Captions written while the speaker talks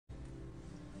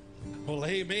Well,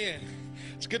 amen.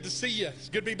 It's good to see you. It's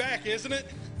good to be back, isn't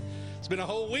it? It's been a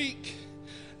whole week,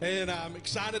 and I'm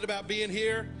excited about being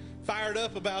here, fired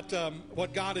up about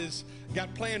what God has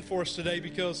got planned for us today,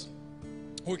 because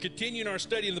we're continuing our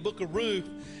study in the book of Ruth,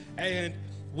 and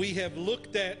we have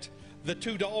looked at the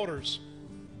two daughters.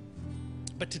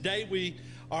 But today we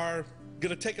are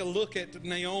going to take a look at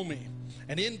Naomi,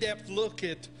 an in-depth look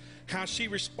at how she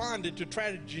responded to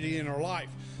tragedy in her life.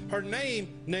 Her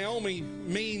name, Naomi,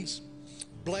 means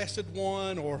blessed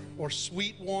one or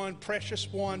sweet one,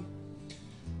 precious one.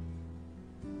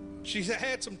 She's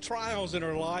had some trials in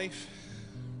her life,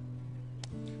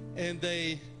 and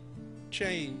they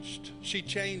changed. She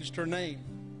changed her name.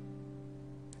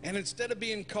 And instead of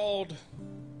being called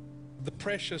the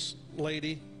precious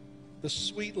lady, the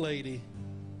sweet lady,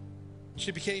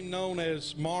 she became known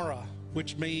as Mara,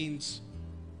 which means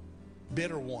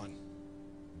bitter one.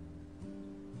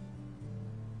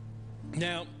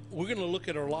 Now, we're going to look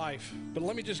at her life, but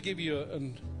let me just give you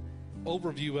an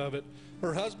overview of it.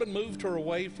 Her husband moved her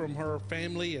away from her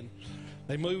family, and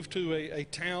they moved to a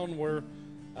town where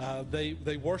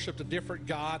they worshiped a different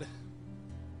god.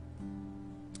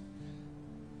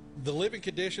 The living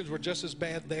conditions were just as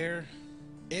bad there.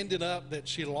 Ended up that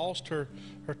she lost her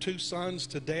two sons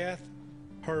to death.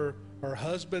 Her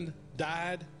husband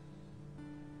died.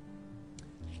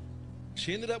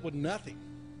 She ended up with nothing.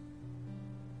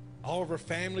 All of her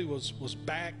family was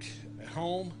back at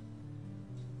home,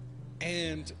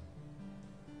 and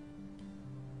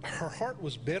her heart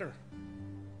was bitter.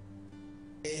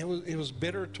 It was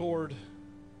bitter toward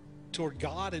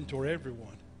God and toward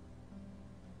everyone.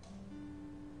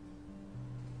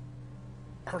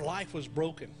 Her life was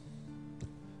broken.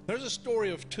 There's a story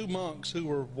of two monks who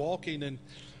were walking, and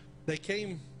they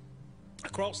came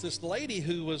across this lady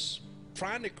who was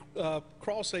trying to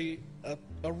cross a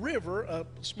river, a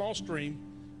small stream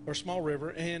or small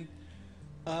river, and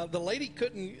the lady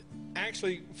couldn't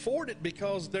actually ford it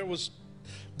because the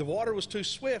water was too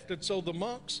swift. And so the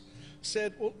monks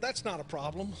said, well, that's not a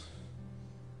problem.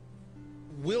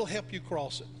 We'll help you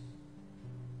cross it.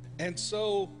 And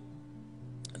so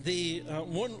the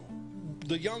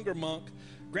younger monk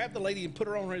grabbed the lady and put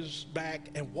her on his back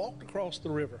and walked across the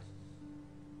river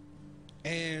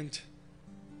and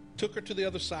took her to the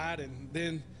other side, and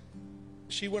then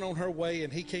she went on her way,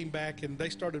 and he came back, and they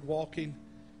started walking.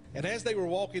 And as they were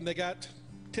walking, they got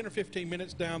 10 or 15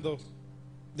 minutes down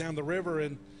the river,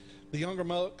 and the younger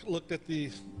monk looked at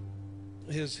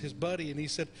his buddy, and he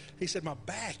said, my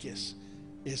back is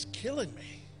killing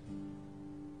me.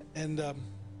 And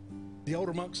the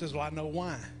older monk says, well, I know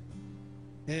why.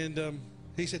 And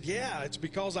he said, yeah, it's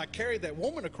because I carried that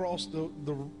woman across the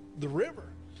river.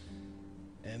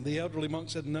 And the elderly monk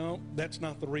said, no, that's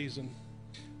not the reason.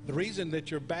 The reason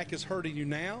that your back is hurting you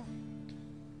now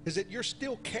is that you're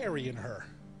still carrying her.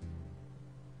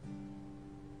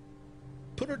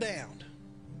 Put her down.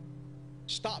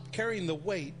 Stop carrying the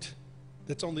weight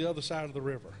that's on the other side of the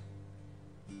river.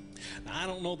 Now, I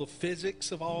don't know the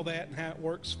physics of all that and how it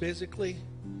works physically,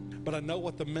 but I know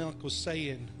what the monk was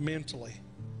saying mentally.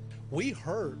 We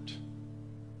hurt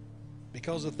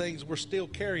because of things we're still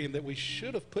carrying that we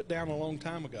should have put down a long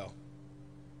time ago.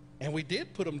 And we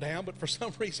did put them down, but for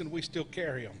some reason we still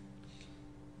carry them.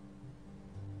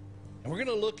 And we're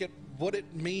going to look at what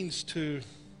it means to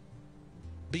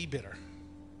be bitter.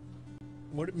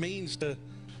 What it means to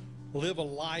live a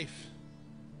life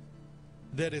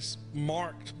that is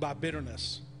marked by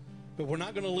bitterness. But we're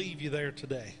not going to leave you there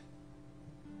today.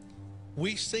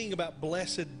 We sing about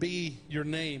blessed be your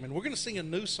name, and we're going to sing a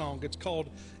new song. It's called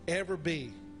Ever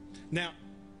Be. Now,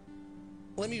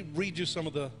 let me read you some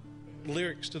of the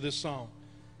lyrics to this song.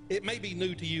 It may be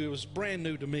new to you. It was brand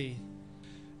new to me.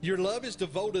 Your love is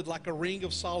devoted like a ring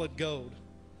of solid gold,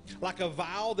 like a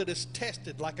vow that is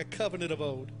tested like a covenant of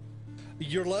old.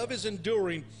 Your love is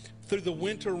enduring through the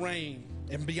winter rain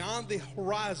and beyond the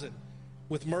horizon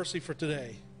with mercy for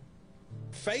today.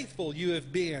 Faithful you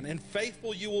have been, and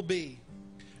faithful you will be.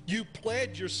 You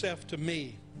pledge yourself to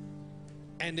me,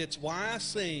 and it's why I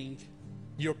sing,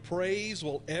 your praise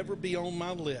will ever be on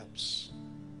my lips.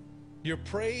 Your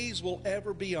praise will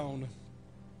ever be on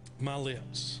my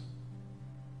lips.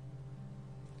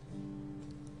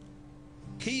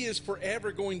 He is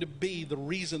forever going to be the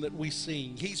reason that we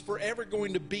sing. He's forever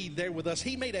going to be there with us.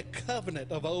 He made a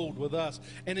covenant of old with us,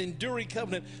 an enduring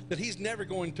covenant that he's never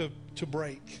going to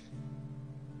break.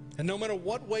 And no matter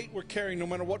what weight we're carrying, no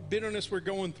matter what bitterness we're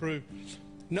going through,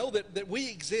 know that we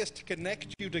exist to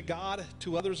connect you to God,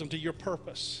 to others, and to your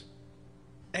purpose.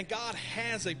 And God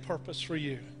has a purpose for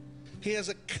you. He has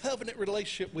a covenant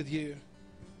relationship with you.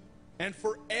 And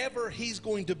forever, he's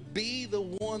going to be the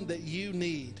one that you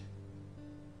need.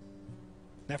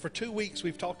 Now, for 2 weeks,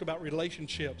 we've talked about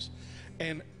relationships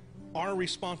and our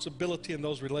responsibility in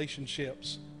those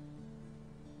relationships.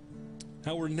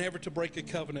 How we're never to break a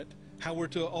covenant. How we're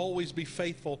to always be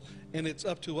faithful, and it's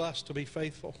up to us to be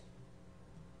faithful.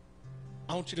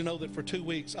 I want you to know that for 2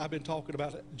 weeks, I've been talking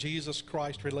about Jesus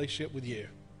Christ's relationship with you.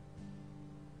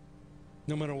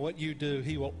 No matter what you do,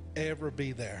 he will ever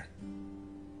be there.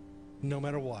 No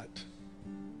matter what.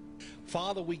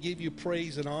 Father, we give you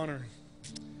praise and honor.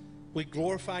 We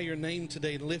glorify your name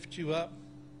today and lift you up.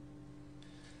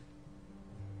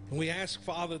 And we ask,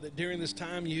 Father, that during this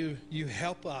time you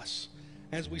help us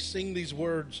as we sing these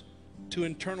words to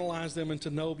internalize them and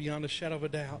to know beyond a shadow of a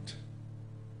doubt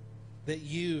that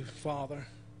you, Father,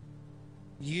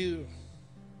 you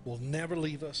will never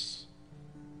leave us.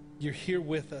 You're here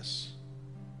with us.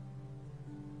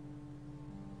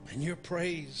 And your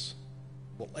praise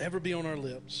will ever be on our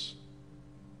lips,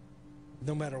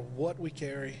 no matter what we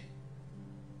carry.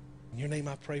 In your name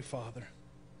I pray, Father.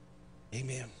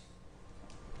 Amen.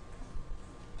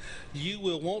 You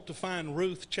will want to find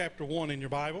Ruth chapter 1 in your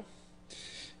Bible.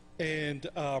 And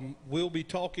we'll be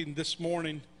talking this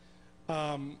morning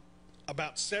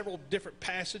about several different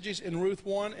passages in Ruth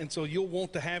 1. And so you'll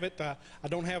want to have it. I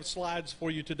don't have slides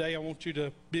for you today. I want you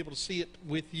to be able to see it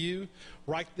with you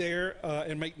right there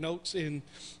and make notes in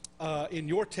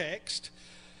your text.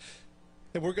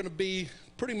 And we're going to be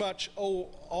pretty much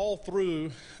all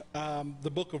through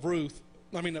the book of Ruth.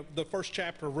 I mean, the first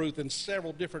chapter of Ruth in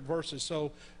several different verses.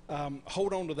 So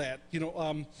hold on to that. You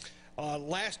know,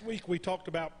 last week we talked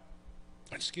about,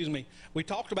 we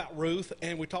talked about Ruth,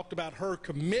 and we talked about her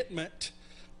commitment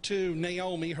to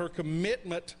Naomi, her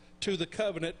commitment to the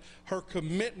covenant, her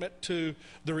commitment to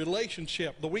the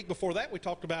relationship. The week before that, we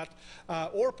talked about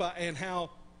Orpah and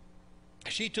how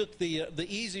she took the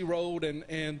easy road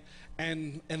and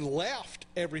left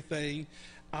everything,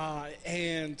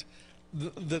 and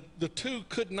the two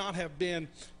could not have been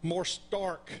more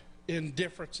stark in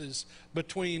differences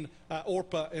between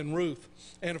Orpah and Ruth.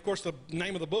 And of course the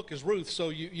name of the book is Ruth, so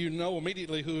you know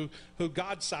immediately who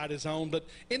God's side is on. But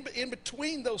in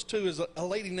between those two is a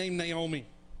lady named Naomi.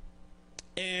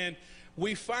 And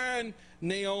we find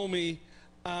Naomi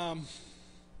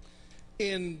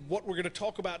in what we're going to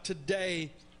talk about today,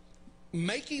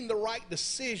 making the right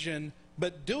decision,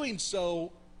 but doing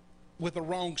so with the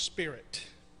wrong spirit.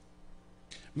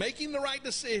 Making the right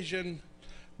decision,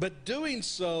 but doing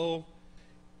so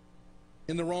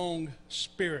in the wrong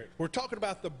spirit. We're talking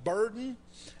about the burden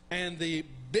and the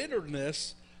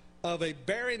bitterness of a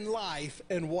barren life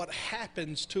and what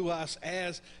happens to us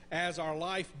as our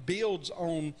life builds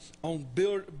on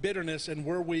bitterness and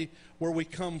where we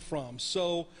come from.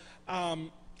 So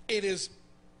it is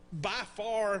by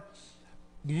far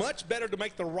much better to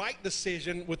make the right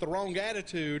decision with the wrong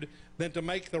attitude than to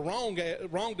make the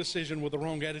wrong decision with the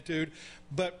wrong attitude.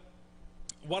 But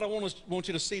what I want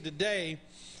you to see today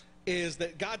is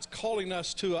that God's calling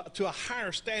us to a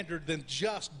higher standard than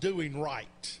just doing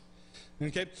right.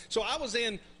 Okay? So I was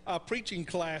in a preaching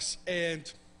class,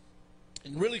 and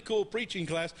really cool preaching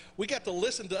class. We got to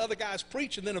listen to other guys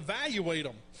preach and then evaluate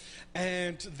them.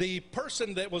 And the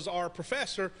person that was our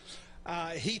professor,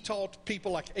 he taught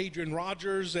people like Adrian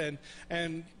Rogers and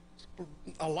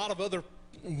a lot of other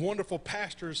wonderful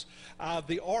pastors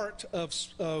the art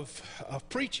of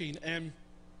preaching. And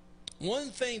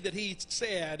one thing that he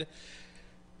said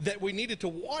that we needed to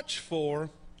watch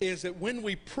for is that when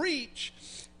we preach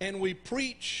and we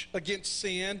preach against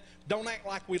sin, don't act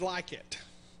like we like it.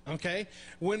 Okay?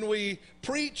 When we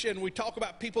preach and we talk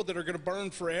about people that are going to burn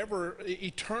forever,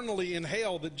 eternally in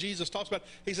hell that Jesus talks about,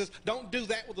 he says, don't do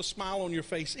that with a smile on your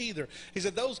face either. He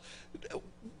said,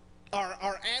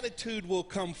 our attitude will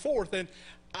come forth. And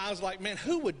I was like, man,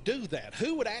 who would do that?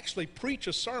 Who would actually preach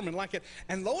a sermon like it?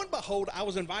 And lo and behold, I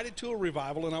was invited to a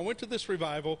revival, and I went to this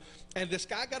revival, and this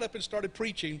guy got up and started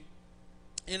preaching,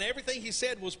 and everything he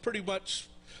said was pretty much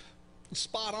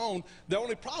spot on. The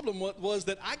only problem was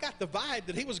that I got the vibe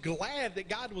that he was glad that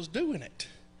God was doing it.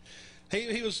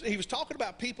 He was talking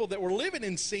about people that were living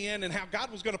in sin and how God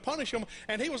was going to punish them,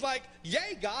 and he was like,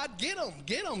 yay, God, get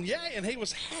them, yay, and he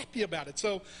was happy about it.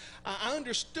 So I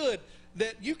understood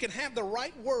that you can have the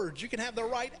right words, you can have the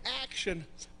right action,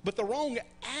 but the wrong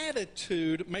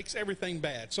attitude makes everything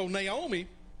bad. So Naomi,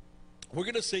 we're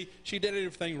going to see, she did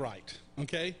everything right,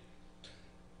 okay?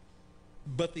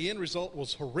 But the end result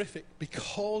was horrific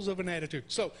because of an attitude.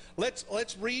 So let's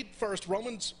read first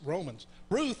Ruth.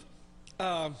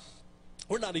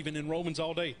 We're not even in Romans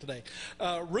all day today.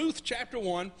 Ruth chapter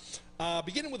 1,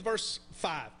 beginning with verse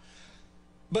 5.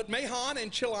 But Mahon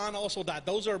and Chilion also died.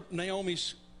 Those are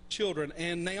Naomi's children.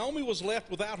 And Naomi was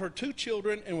left without her 2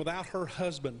 children and without her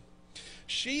husband.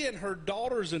 She and her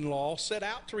daughters-in-law set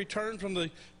out to return from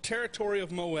the territory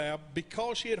of Moab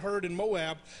because she had heard in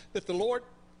Moab that the Lord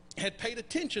had paid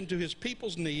attention to his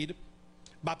people's need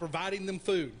by providing them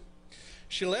food.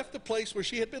 She left the place where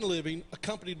she had been living,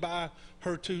 accompanied by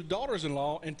her 2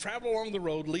 daughters-in-law, and traveled along the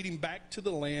road leading back to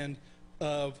the land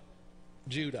of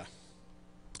Judah.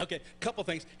 Okay, a couple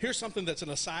things. Here's something that's an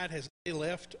aside. As they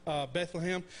left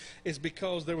Bethlehem, is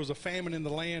because there was a famine in the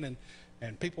land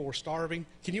and people were starving.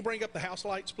 Can you bring up the house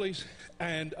lights, please?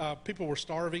 And people were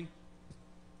starving.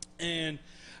 And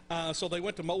so they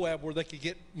went to Moab where they could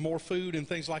get more food and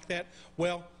things like that.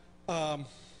 Well,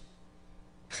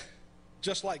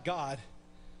 just like God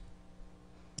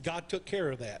took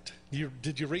care of that.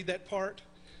 Did you read that part?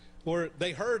 Where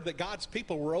they heard that God's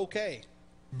people were okay.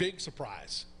 Big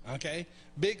surprise. Okay?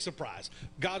 Big surprise.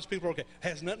 God's people are okay.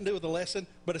 Has nothing to do with the lesson,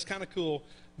 but it's kind of cool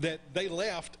that they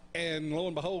left, and lo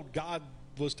and behold, God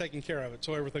was taking care of it,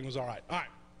 so everything was all right. All right,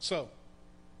 so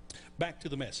back to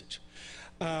the message.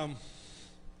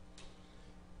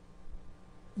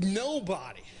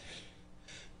 Nobody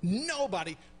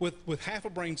with half a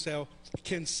brain cell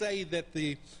can say that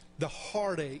the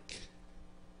heartache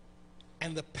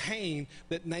and the pain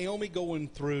that Naomi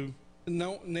went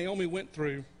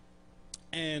through,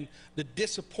 and the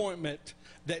disappointment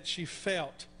that she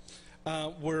felt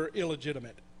were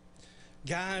illegitimate.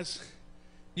 Guys,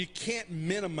 you can't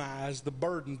minimize the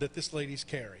burden that this lady's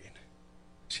carrying.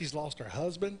 She's lost her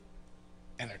husband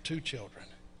and her 2 children.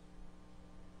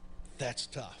 That's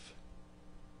tough.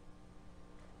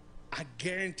 I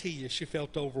guarantee you she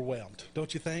felt overwhelmed,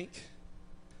 don't you think?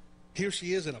 Here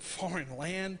she is in a foreign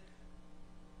land,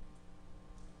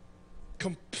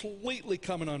 completely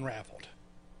coming unraveled.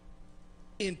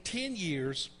 In 10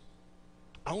 years,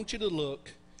 I want you to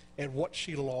look at what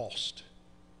she lost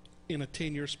in a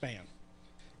 10-year span.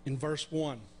 In verse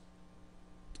 5,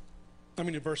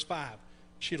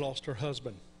 she lost her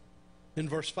husband. In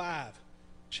verse 5,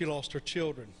 she lost her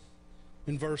children.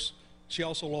 She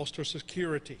also lost her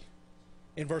security.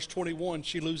 In verse 21,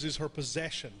 she loses her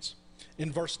possessions.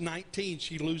 In verse 19,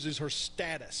 she loses her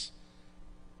status.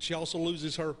 She also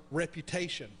loses her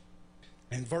reputation.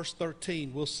 In verse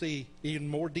 13, we'll see in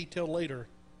more detail later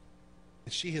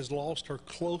that she has lost her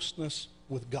closeness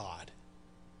with God.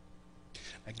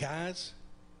 Now, guys,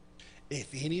 if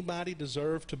anybody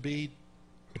deserved to be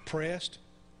depressed,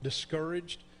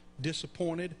 discouraged,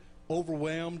 disappointed,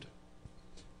 overwhelmed,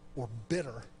 or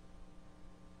bitter,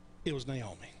 it was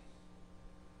Naomi.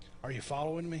 Are you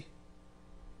following me?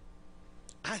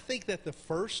 I think that the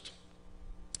first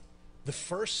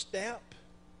step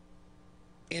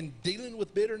in dealing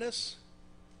with bitterness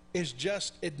is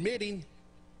just admitting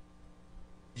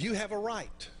you have a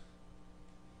right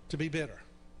to be bitter.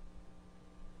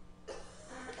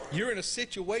 You're in a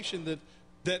situation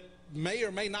that may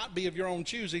or may not be of your own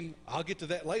choosing. I'll get to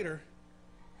that later.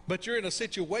 But you're in a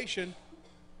situation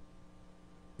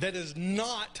that is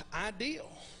not ideal.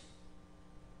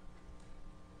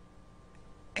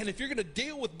 And if you're going to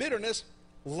deal with bitterness,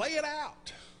 lay it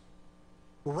out.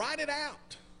 Write it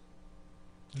out.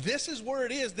 This is where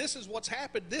it is. This is what's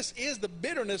happened. This is the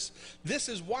bitterness. This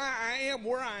is why I am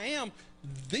where I am.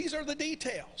 These are the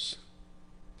details.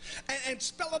 And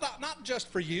spell it out, not just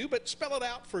for you, but spell it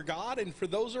out for God and for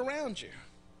those around you.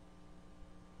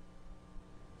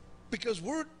 Because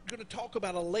we're going to talk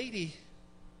about a lady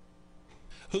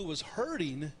who was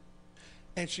hurting,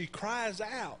 and she cries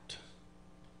out.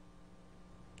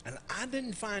 And I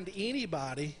didn't find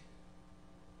anybody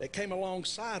that came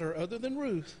alongside her other than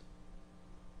Ruth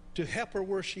to help her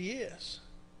where she is.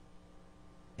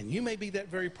 And you may be that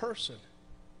very person.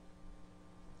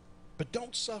 But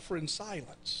don't suffer in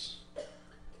silence.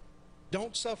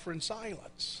 Don't suffer in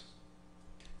silence.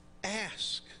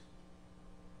 Ask.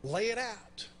 Lay it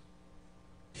out.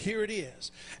 Here it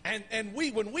is. And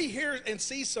when we hear and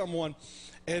see someone,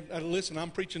 and listen,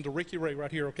 I'm preaching to Ricky Ray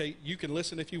right here, okay? You can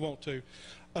listen if you want to.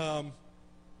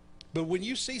 But when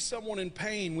you see someone in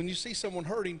pain, when you see someone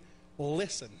hurting,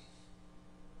 listen.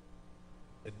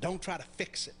 Don't try to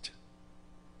fix it.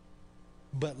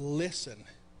 But listen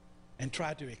and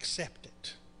try to accept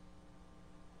it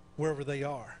wherever they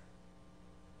are.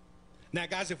 Now,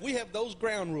 guys, if we have those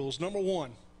ground rules, number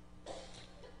one,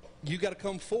 you got to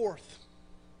come forth.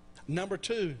 Number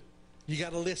two, you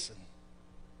got to listen.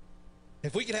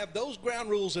 If we could have those ground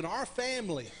rules in our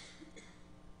family,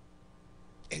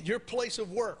 at your place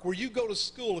of work, where you go to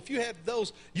school, if you have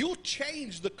those, you'll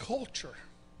change the culture.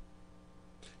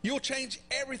 You'll change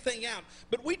everything out.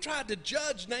 But we tried to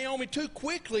judge Naomi too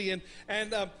quickly, and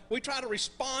we tried to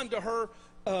respond to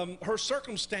her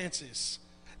circumstances.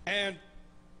 And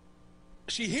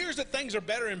she hears that things are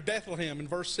better in Bethlehem in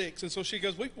verse 6. And so she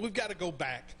goes, we've got to go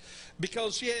back,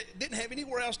 because she didn't have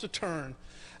anywhere else to turn.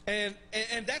 And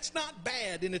that's not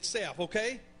bad in itself,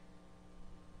 okay?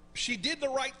 She did the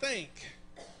right thing.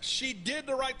 She did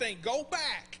the right thing. Go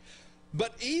back.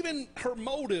 But even her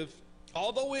motive,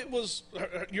 although it was,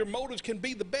 your motives can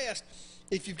be the best,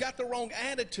 if you've got the wrong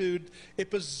attitude,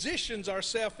 it positions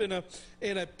ourselves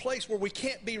in a place where we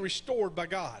can't be restored by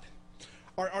God.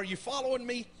 Are you following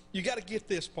me? You got to get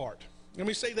this part. Let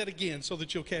me say that again so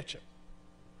that you'll catch it.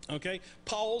 Okay?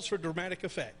 Pause for dramatic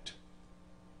effect.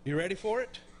 You ready for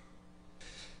it?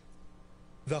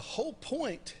 The whole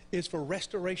point is for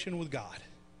restoration with God.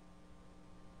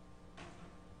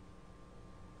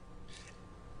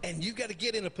 And you've got to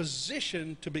get in a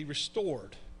position to be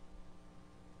restored.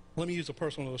 Let me use a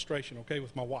personal illustration, okay,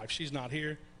 with my wife. She's not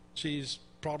here. She's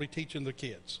probably teaching the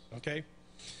kids, okay?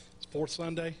 It's fourth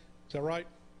Sunday. Is that right?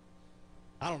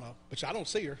 I don't know, but I don't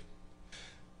see her.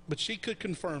 But she could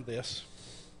confirm this.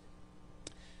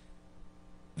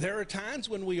 There are times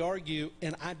when we argue,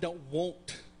 and I don't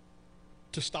want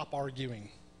to stop arguing.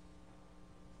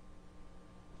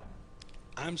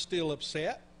 I'm still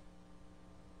upset.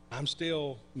 I'm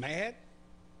still mad.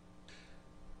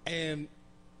 And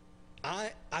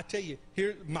I tell you,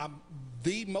 here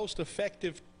the most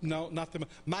effective,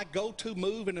 my go-to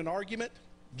move in an argument,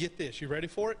 get this, you ready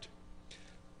for it?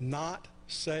 Not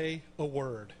say a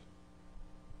word.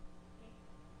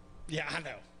 Yeah, I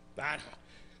know.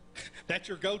 That's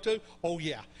your go-to? Oh,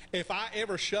 yeah. If I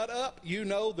ever shut up, you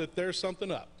know that there's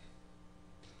something up.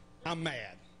 I'm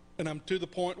mad. And I'm to the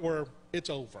point where it's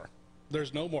over.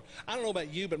 There's no more. I don't know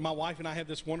about you, but my wife and I have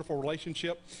this wonderful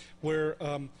relationship where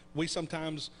we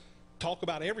sometimes talk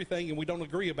about everything and we don't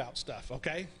agree about stuff,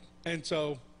 okay? And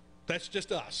so that's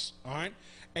just us, all right?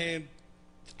 And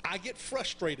I get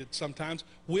frustrated sometimes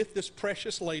with this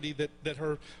precious lady that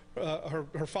her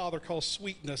father calls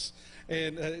Sweetness,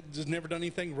 and has never done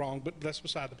anything wrong, but that's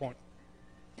beside the point.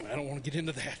 I don't want to get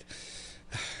into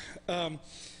that.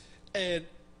 And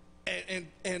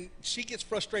she gets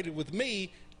frustrated with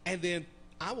me, and then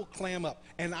I will clam up,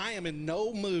 and I am in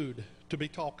no mood to be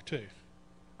talked to.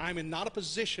 I'm in not a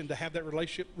position to have that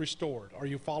relationship restored. Are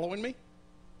you following me?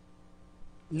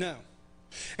 No.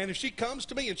 And if she comes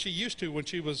to me, and she used to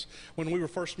when we were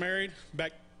first married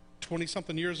back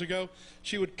 20-something years ago,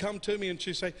 she would come to me and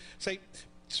she'd say,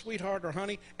 sweetheart or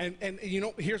honey, and you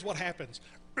know, here's what happens.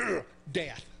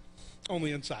 Death on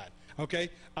the inside, okay?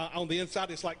 On the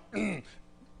inside, it's like,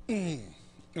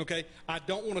 okay? I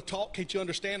don't want to talk. Can't you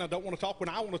understand? I don't want to talk. When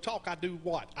I want to talk, I do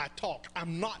what? I talk.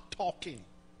 I'm not talking.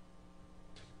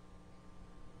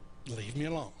 Leave me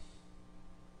alone.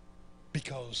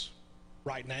 Because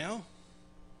right now,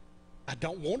 I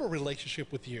don't want a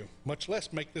relationship with you, much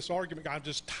less make this argument.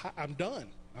 I'm done,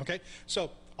 okay? So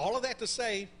all of that to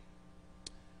say,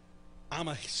 I'm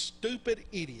a stupid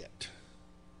idiot,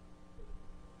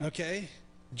 okay?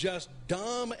 Just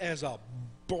dumb as a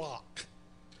block.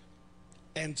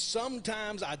 And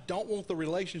sometimes I don't want the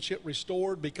relationship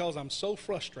restored because I'm so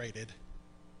frustrated.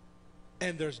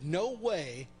 And there's no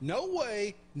way,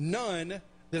 none,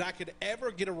 that I could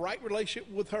ever get a right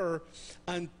relationship with her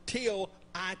until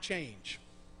I change.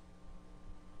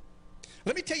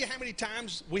 Let me tell you how many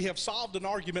times we have solved an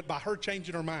argument by her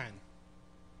changing her mind.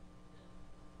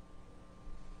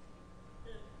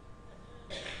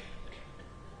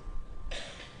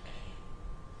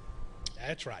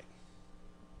 That's right.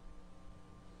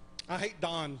 I hate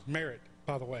Don Merritt,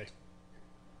 by the way,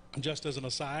 just as an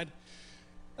aside.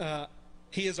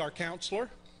 He is our counselor,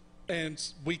 and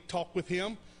we talk with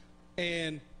him,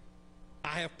 and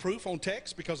I have proof on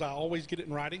text because I always get it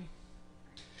in writing.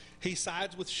 He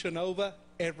sides with Shanova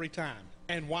every time.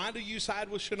 And why do you side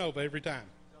with Shanova every time?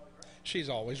 She's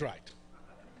always right.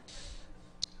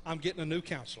 I'm getting a new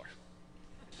counselor.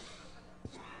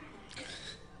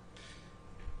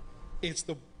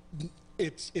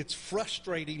 It's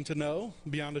frustrating to know,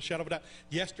 beyond a shadow of a doubt.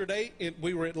 Yesterday,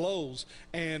 we were at Lowe's,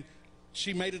 and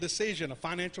she made a decision, a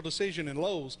financial decision in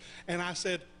Lowe's. And I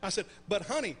said, but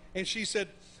honey, and she said,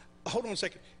 hold on a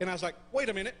second. And I was like, wait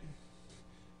a minute.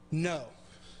 No.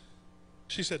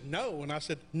 She said, no. And I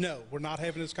said, no, we're not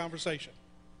having this conversation.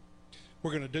 We're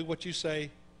going to do what you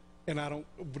say, and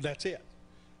that's it.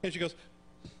 And she goes,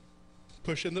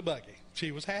 pushing the buggy.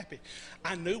 She was happy.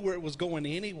 I knew where it was going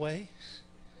anyway.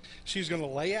 She was going to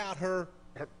lay out her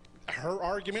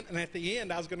argument, and at the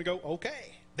end, I was going to go,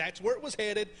 okay. That's where it was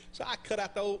headed. So I cut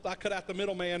out the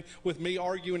middleman with me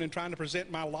arguing and trying to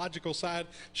present my logical side.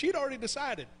 She had already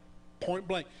decided, point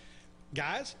blank.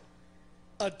 Guys,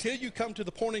 until you come to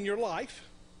the point in your life,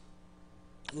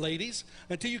 ladies,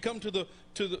 until you come to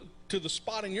the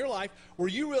spot in your life where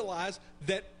you realize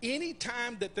that any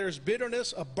time that there's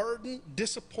bitterness, a burden,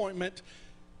 disappointment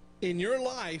in your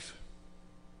life,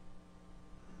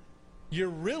 you're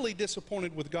really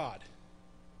disappointed with God.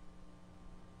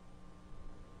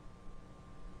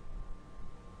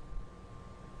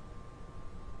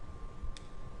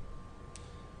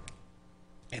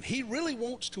 And he really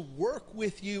wants to work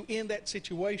with you in that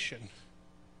situation,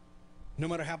 no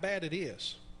matter how bad it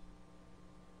is.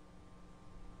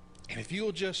 And if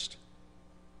you'll just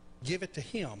give it to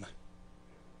him,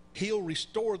 he'll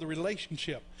restore the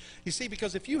relationship. You see,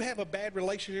 because if you have a bad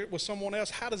relationship with someone else,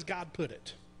 how does God put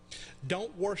it?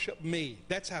 Don't worship me.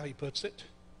 That's how he puts it.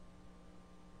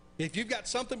 If you've got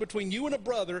something between you and a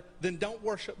brother, then don't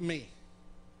worship me.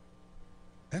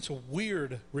 That's a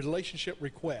weird relationship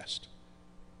request.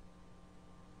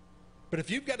 But if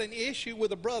you've got an issue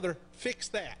with a brother, fix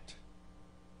that.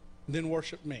 Then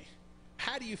worship me.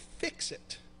 How do you fix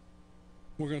it?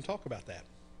 We're going to talk about that.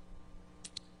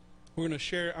 I'm going to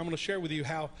share with you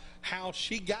how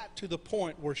she got to the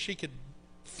point where she could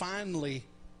finally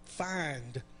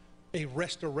find a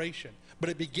restoration. But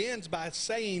it begins by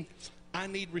saying, I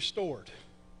need restored.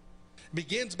 It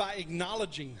begins by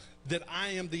acknowledging that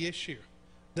I am the issue,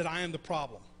 that I am the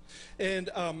problem. And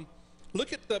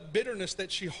look at the bitterness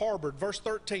that she harbored. Verse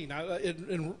 13,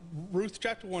 in Ruth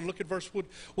chapter 1, look at verse 1.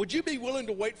 Would you be willing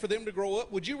to wait for them to grow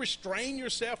up? Would you restrain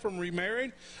yourself from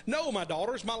remarrying? No, my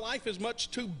daughters, my life is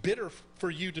much too bitter for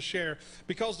you to share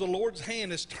because the Lord's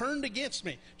hand is turned against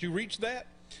me. Did you reach that?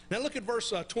 Now look at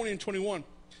verse 20 and 21.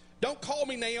 Don't call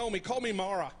me Naomi, call me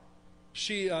Mara.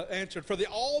 She answered, for the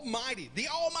Almighty,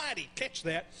 catch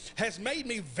that, has made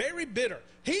me very bitter.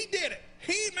 He did it.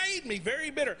 He made me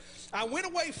very bitter. I went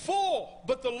away full,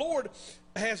 but the Lord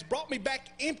has brought me back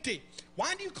empty.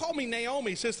 Why do you call me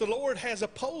Naomi, since the Lord has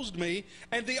opposed me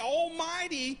and the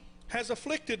Almighty has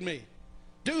afflicted me?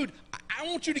 Dude, I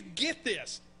want you to get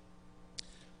this.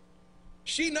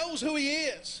 She knows who he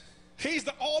is. He's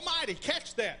the Almighty.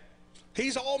 Catch that.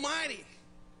 He's Almighty.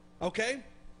 Okay?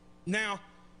 Now,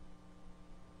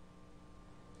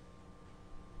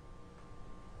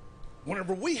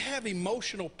 whenever we have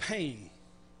emotional pain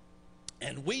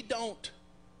and we don't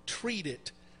treat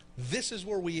it, this is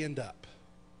where we end up.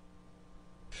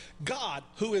 God,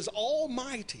 who is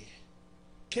almighty,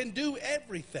 can do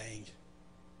everything,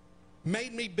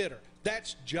 made me bitter.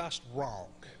 That's just wrong.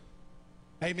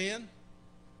 Amen?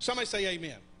 Somebody say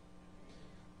amen.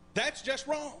 That's just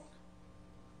wrong.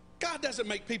 God doesn't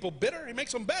make people bitter. He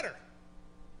makes them better.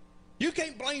 You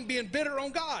can't blame being bitter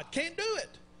on God. Can't do it.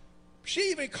 She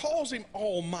even calls him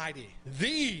Almighty.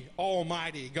 The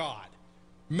Almighty God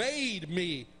made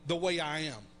me the way I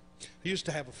am. I used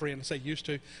to have a friend. I say used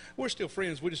to. We're still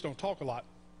friends. We just don't talk a lot.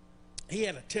 He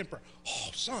had a temper. Oh,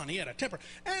 son, he had a temper.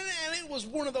 And it was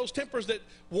one of those tempers that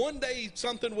one day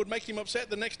something would make him upset,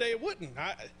 the next day it wouldn't.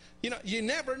 You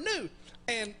never knew.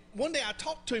 And one day I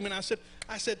talked to him and I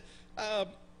said,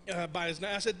 by his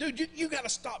name, I said, dude, you got to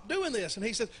stop doing this. And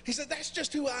he said, that's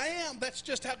just who I am. That's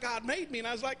just how God made me. And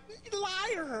I was like,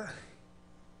 liar.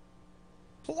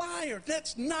 Liar.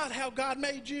 That's not how God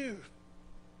made you.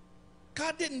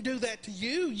 God didn't do that to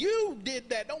you. You did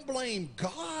that. Don't blame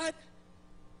God.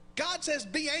 God says,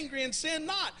 be angry and sin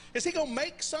not. Is he going to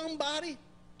make somebody,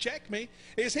 check me,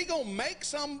 is he going to make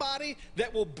somebody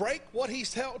that will break what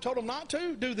he's told them not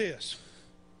to? Do this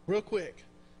real quick.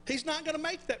 He's not going to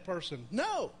make that person.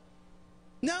 No.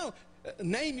 No.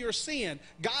 Name your sin.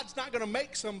 God's not going to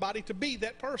make somebody to be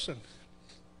that person.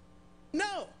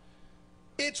 No.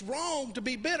 It's wrong to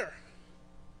be bitter.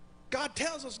 God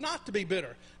tells us not to be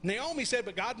bitter. Naomi said,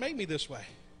 but God made me this way.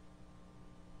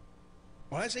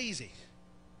 Well, that's easy.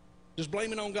 Just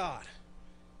blame it on God.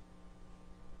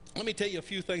 Let me tell you a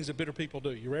few things that bitter people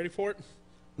do. You ready for it?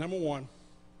 Number one,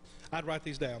 I'd write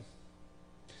these down.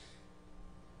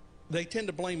 They tend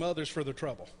to blame others for their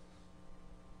trouble.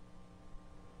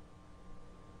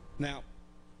 Now,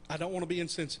 I don't want to be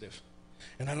insensitive.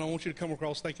 And I don't want you to come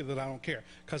across thinking that I don't care.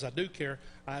 Because I do care.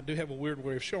 I do have a weird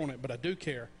way of showing it, but I do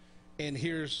care. And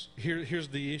here's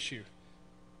the issue.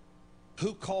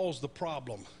 Who caused the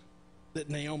problem that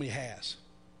Naomi has?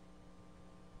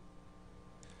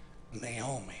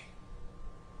 Naomi.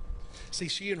 See,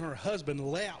 she and her husband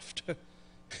left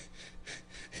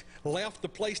the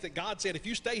place that God said, if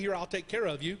you stay here, I'll take care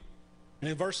of you. And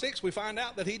in verse 6, we find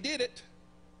out that he did it.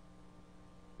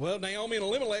 Well, Naomi and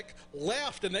Elimelech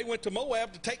left, and they went to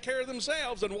Moab to take care of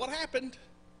themselves. And what happened?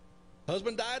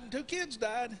 Husband died and 2 kids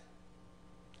died.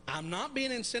 I'm not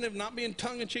being insensitive, not being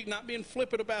tongue-in-cheek, not being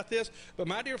flippant about this. But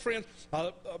my dear friends,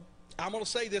 I'm going to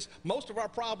say this. Most of our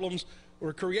problems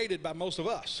were created by most of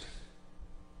us.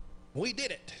 We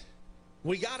did it.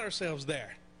 We got ourselves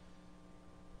there.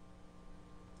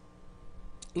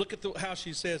 Look at how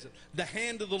she says it. The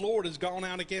hand of the Lord has gone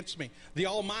out against me. The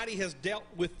Almighty has dealt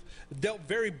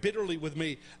very bitterly with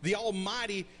me. The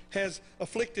Almighty has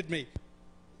afflicted me.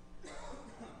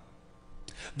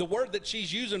 The word that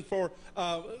she's using for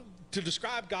to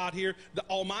describe God here, the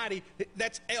Almighty,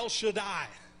 that's El Shaddai.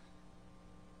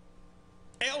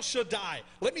 El Shaddai.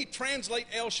 Let me translate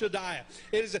El Shaddai.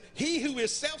 It is he who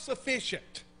is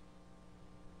self-sufficient.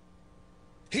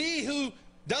 He who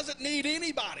doesn't need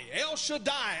anybody. El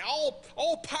Shaddai,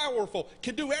 all powerful,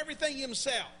 can do everything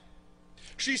himself.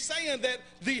 She's saying that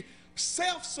the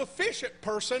self-sufficient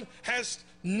person has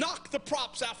knocked the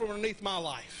props out from underneath my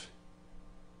life.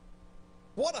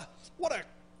 What a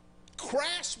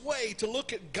crass way to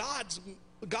look at God's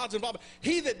involvement.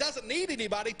 He that doesn't need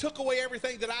anybody took away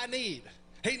everything that I need.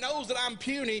 He knows that I'm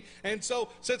puny, and so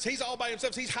since he's all by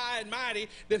himself, he's high and mighty,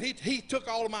 then he took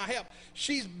all of my help.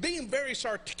 She's being very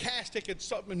sarcastic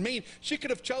and mean. She could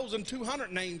have chosen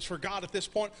 200 names for God at this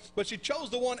point, but she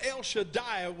chose the one El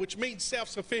Shaddai, which means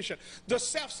self-sufficient. The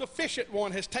self-sufficient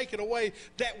one has taken away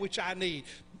that which I need.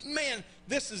 Man,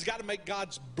 this has got to make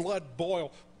God's blood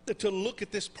boil to look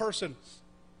at this person.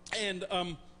 And,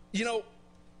 you know,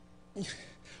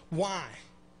 why?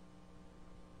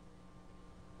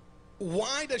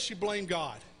 Why does she blame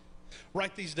God?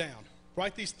 Write these down.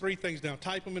 Write these 3 things down.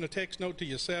 Type them in a text note to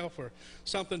yourself or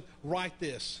something. Write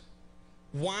this.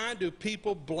 Why do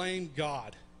people blame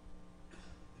God?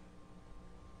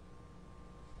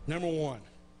 Number 1,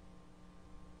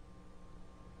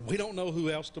 we don't know who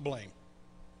else to blame.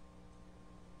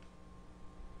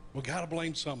 We got to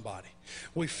blame somebody.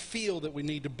 We feel that we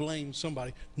need to blame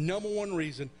somebody. Number 1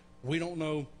 reason, we don't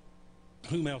know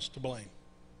whom else to blame.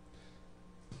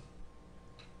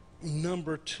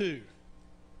 Number 2,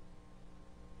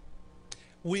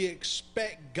 we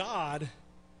expect God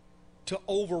to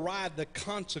override the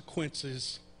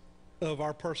consequences of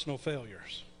our personal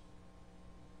failures.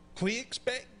 We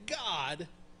expect God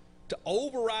to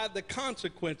override the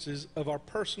consequences of our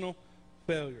personal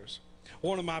failures.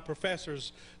 One of my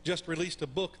professors just released a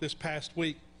book this past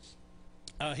week.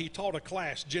 He taught a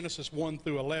class, Genesis 1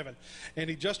 through 11, and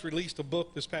he just released a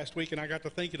book this past week, and I got to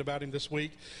thinking about him this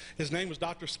week. His name was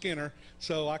Dr. Skinner,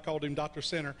 so I called him Dr.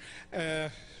 Sinner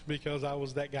because I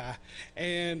was that guy.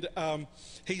 And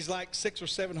he's like 600 or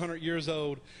 700 years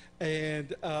old,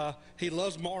 and he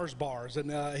loves Mars bars,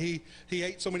 and he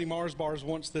ate so many Mars bars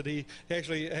once that he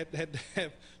actually had to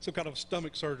have some kind of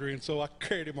stomach surgery, and so I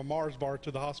carried him a Mars bar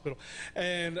to the hospital.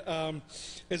 And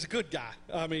he's a good guy.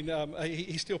 I mean,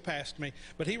 he still passed me.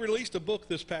 But he released a book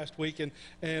this past week, and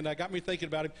got me thinking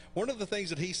about him. One of the things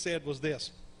that he said was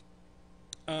this.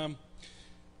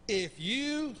 If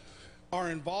you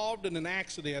are involved in an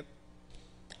accident,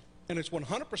 and it's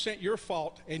 100% your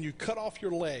fault, and you cut off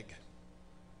your leg,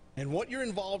 and what you're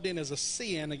involved in is a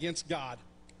sin against God,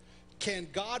 can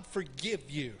God forgive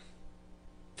you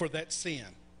for that sin?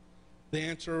 The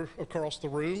answer across the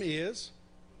room is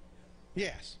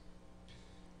yes.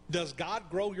 Does God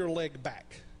grow your leg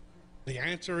back? The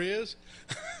answer is,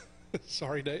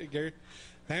 sorry, Gary,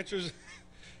 the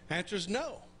answer is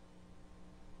no.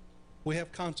 We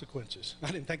have consequences.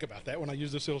 I didn't think about that when I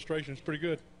used this illustration. It's pretty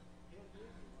good.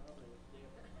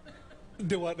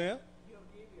 Do what now?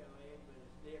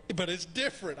 But it's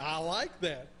different. I like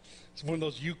that. It's one of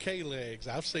those UK legs.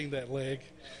 I've seen that leg.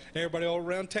 Everybody all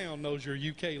around town knows your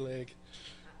UK leg.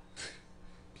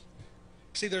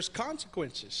 See, there's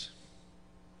consequences.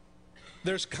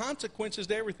 There's consequences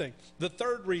to everything. The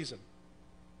 3rd reason,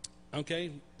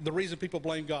 okay, the reason people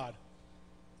blame God.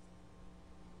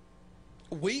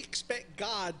 We expect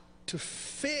God to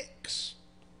fix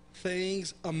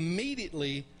things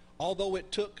immediately, although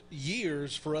it took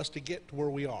years for us to get to where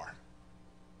we are.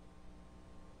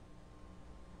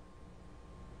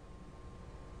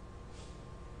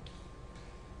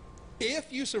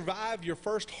 If you survive your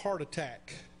first heart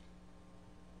attack,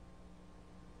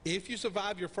 you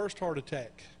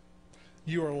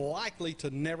are likely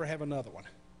to never have another one.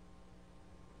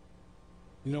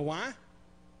 You know why?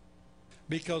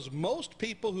 Because most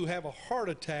people who have a heart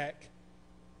attack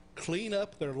clean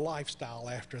up their lifestyle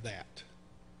after that.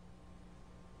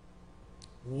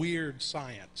 Weird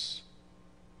science,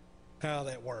 how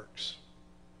that works.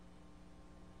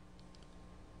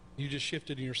 You just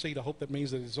shifted in your seat. I hope that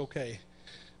means that it's okay.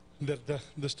 that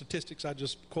the statistics I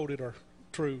just quoted are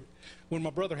true. When my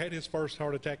brother had his first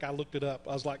heart attack, I looked it up.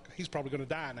 I was like, he's probably going to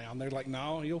die now. And they're like,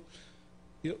 no, he'll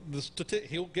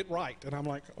get right. And I'm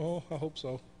like, oh, I hope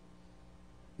so.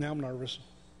 Now I'm nervous.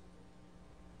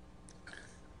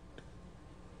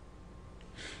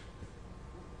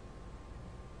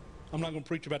 I'm not going to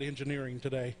preach about engineering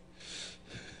today,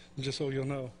 just so you'll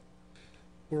know.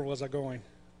 Where was I going?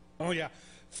 Oh, yeah.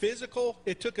 Physical,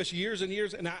 it took us years and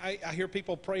years, and I hear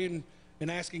people praying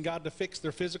and asking God to fix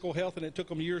their physical health, and it took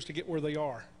them years to get where they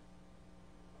are.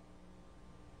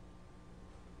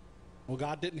 Well,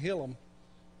 God didn't heal them.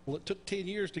 Well, it took 10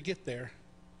 years to get there.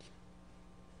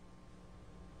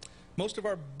 Most of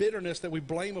our bitterness that we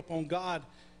blame upon God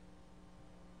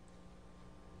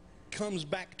comes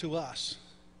back to us.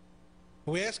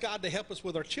 We ask God to help us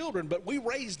with our children, but we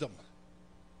raised them.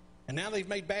 And now they've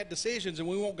made bad decisions, and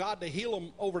we want God to heal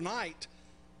them overnight.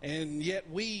 And yet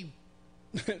we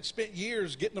spent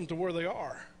years getting them to where they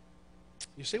are.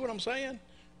 You see what I'm saying?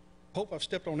 Hope I've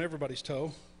stepped on everybody's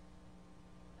toe.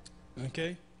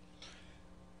 Okay?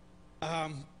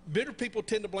 Bitter people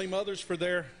tend to blame others for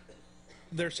their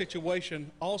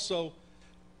situation. Also,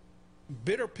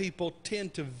 bitter people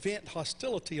tend to vent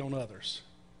hostility on others.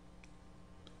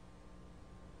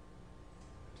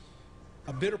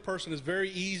 A bitter person is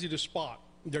very easy to spot.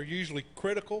 They're usually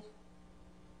critical,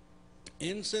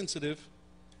 insensitive,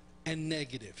 and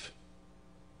negative.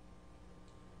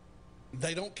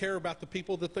 They don't care about the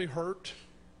people that they hurt.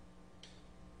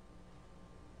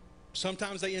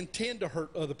 Sometimes they intend to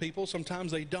hurt other people,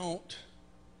 sometimes they don't.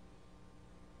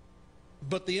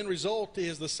 But the end result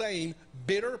is the same.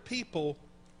 Bitter people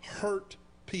hurt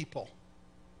people.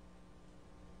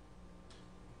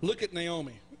 Look at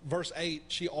Naomi. Verse 8,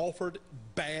 she offered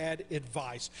bad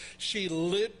advice. She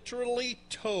literally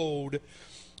told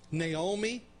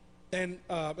Naomi, and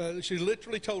she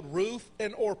literally told Ruth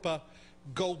and Orpah,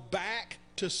 go back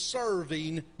to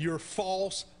serving your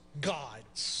false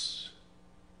gods.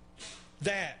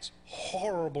 That's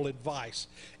horrible advice.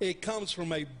 It comes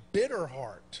from a bitter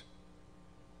heart,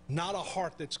 not a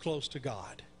heart that's close to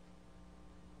God.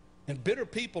 And bitter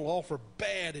people offer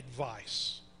bad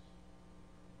advice.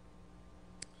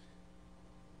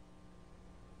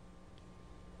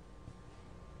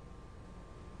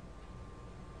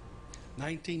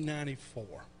 $1994.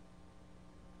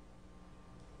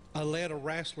 I led a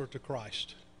wrestler to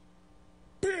Christ.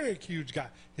 Big, huge guy.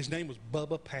 His name was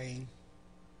Bubba Payne.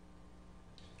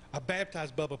 I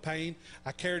baptized Bubba Payne.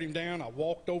 I carried him down. I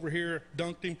walked over here,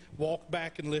 dunked him, walked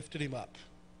back, and lifted him up.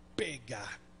 Big guy.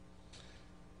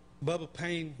 Bubba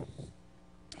Payne,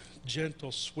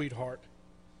 gentle sweetheart.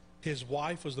 His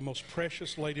wife was the most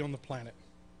precious lady on the planet.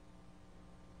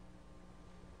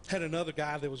 Had another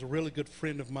guy that was a really good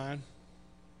friend of mine.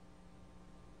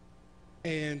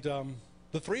 And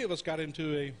the three of us got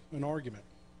into an argument.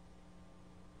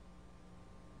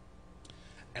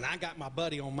 And I got my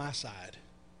buddy on my side.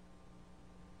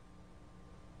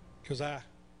 Because I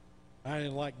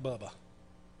didn't like Bubba.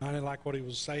 I didn't like what he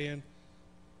was saying.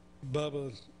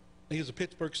 Bubba, he was a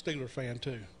Pittsburgh Steelers fan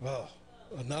too. Oh,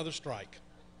 another strike.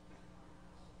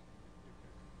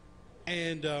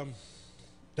 And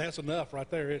that's enough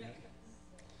right there, isn't it?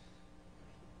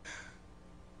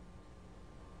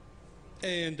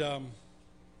 And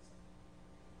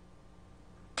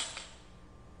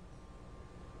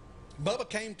Bubba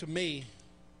came to me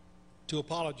to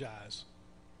apologize.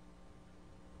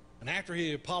 And after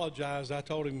he apologized, I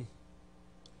told him,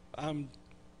 Bubba,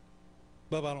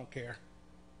 I don't care.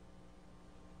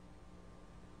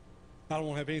 I don't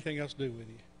want to have anything else to do with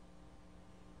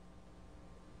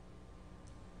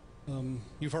you.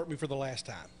 You've hurt me for the last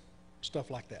time. Stuff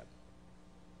like that.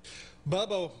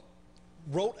 Bubba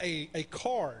wrote a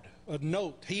card, a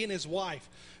note. He and his wife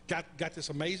got this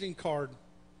amazing card,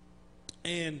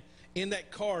 and in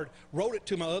that card wrote it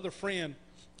to my other friend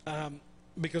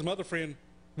because my other friend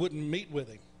wouldn't meet with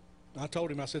him. I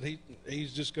told him, I said,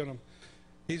 he's going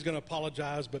to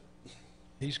apologize, but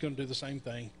he's going to do the same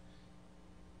thing.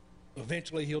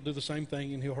 Eventually he'll do the same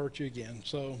thing and he'll hurt you again.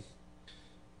 So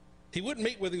he wouldn't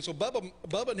meet with him, so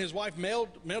Bubba and his wife mailed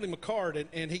him a card,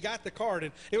 and he got the card.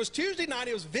 And it was Tuesday night.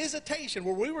 It was visitation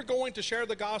where we were going to share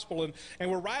the gospel,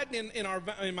 and we're riding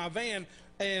in my van,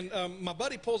 and my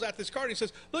buddy pulls out this card and he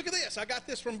says, "Look at this! I got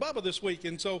this from Bubba this week."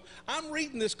 And so I'm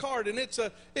reading this card, and it's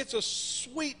a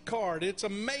sweet card. It's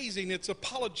amazing. It's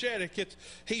apologetic.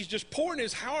 He's just pouring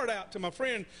his heart out to my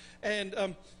friend,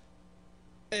 and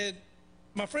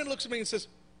my friend looks at me and says,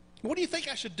 "What do you think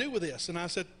I should do with this?" And I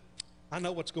said, I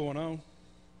know what's going on.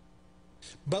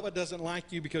 Bubba doesn't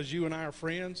like you because you and I are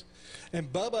friends.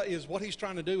 And Bubba is, what he's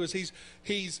trying to do is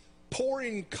he's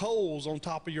pouring coals on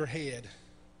top of your head.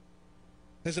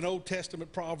 There's an Old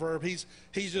Testament proverb. He's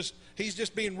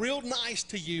just being real nice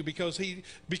to you because he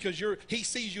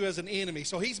sees you as an enemy.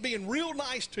 So he's being real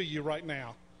nice to you right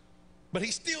now. But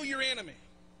he's still your enemy.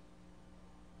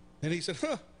 And he said,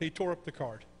 huh, he tore up the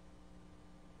card.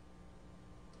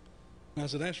 And I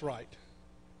said, that's right.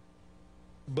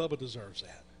 Bubba deserves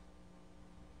that.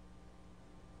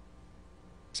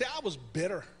 See, I was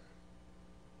bitter.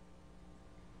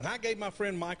 And I gave my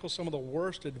friend Michael some of the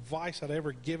worst advice I'd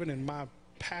ever given in my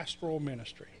pastoral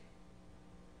ministry.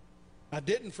 I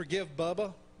didn't forgive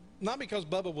Bubba, not because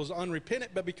Bubba was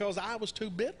unrepentant, but because I was too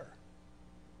bitter.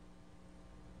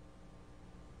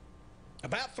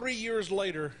 About 3 years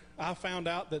later, I found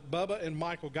out that Bubba and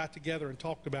Michael got together and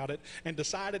talked about it and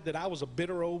decided that I was a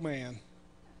bitter old man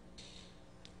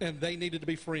and they needed to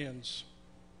be friends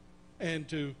and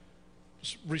to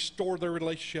restore their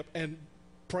relationship. And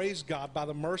praise God, by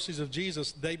the mercies of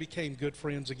Jesus, they became good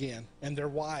friends again, and their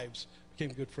wives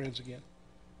became good friends again.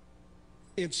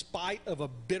 In spite of a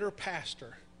bitter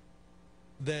pastor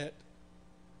that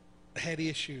had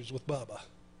issues with Bubba,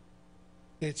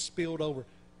 it spilled over.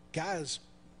 Guys,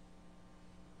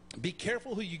 be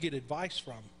careful who you get advice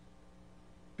from,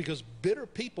 because bitter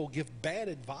people give bad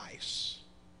advice.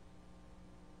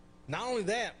 Not only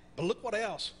that, but look what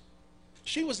else.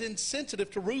 She was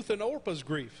insensitive to Ruth and Orpah's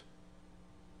grief.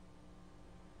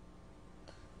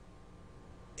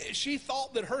 She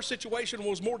thought that her situation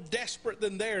was more desperate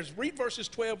than theirs. Read verses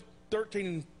 12, 13,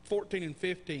 and 14, and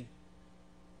 15.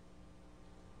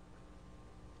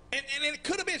 And it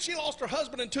could have been she lost her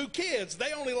husband and 2 kids.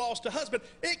 They only lost a husband.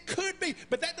 It could be,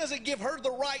 but that doesn't give her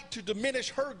the right to diminish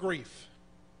her grief.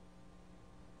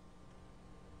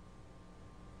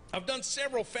 I've done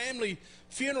several family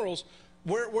funerals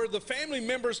where the family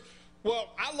members, well,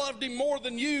 I loved him more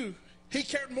than you. He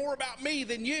cared more about me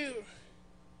than you.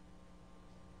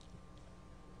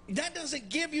 That doesn't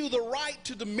give you the right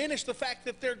to diminish the fact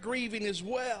that they're grieving as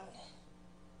well.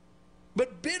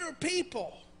 But bitter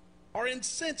people are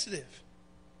insensitive.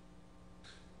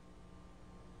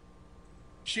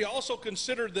 She also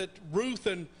considered that Ruth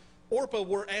and Orpah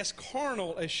were as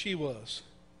carnal as she was.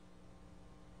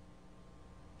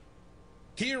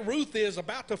 Here Ruth is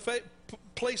about to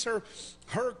place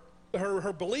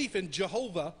her belief in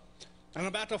Jehovah and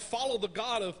about to follow the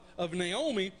God of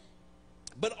Naomi.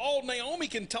 But all Naomi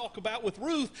can talk about with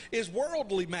Ruth is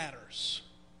worldly matters.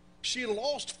 She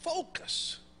lost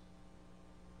focus.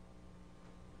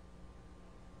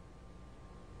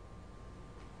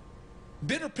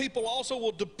 Bitter people also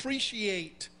will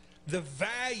depreciate the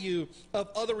value of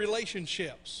other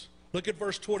relationships. Look at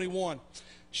verse 21.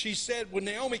 She said, when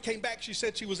Naomi came back, she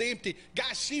said she was empty.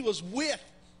 Guys, she was with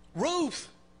Ruth.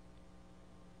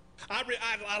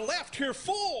 I left here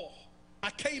full. I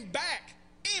came back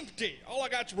empty. All I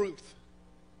got's Ruth.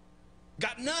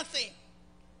 Got nothing.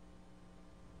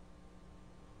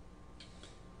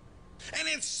 And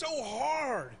it's so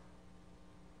hard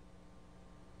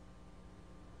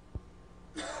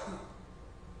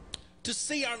to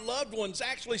see our loved ones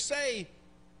actually say,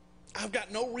 I've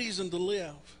got no reason to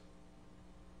live.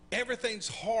 Everything's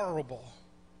horrible.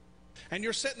 And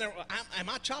you're sitting there, am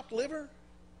I chopped liver?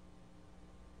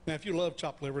 Now, if you love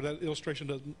chopped liver, that illustration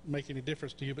doesn't make any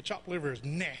difference to you, but chopped liver is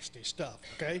nasty stuff,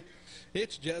 okay?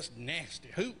 It's just nasty.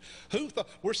 Who thought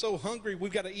we're so hungry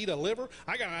we've got to eat a liver?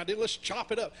 I got an idea, let's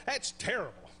chop it up. That's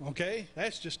terrible, okay?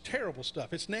 That's just terrible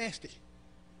stuff. It's nasty.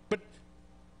 But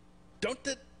don't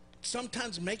that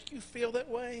sometimes make you feel that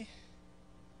way?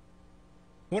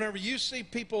 Whenever you see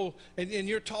people and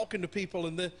you're talking to people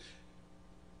and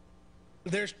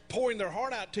they're pouring their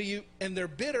heart out to you and they're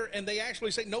bitter and they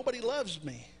actually say, nobody loves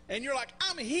me. And you're like,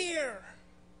 I'm here.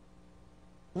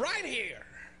 Right here.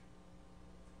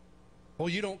 Well,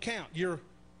 you don't count. You're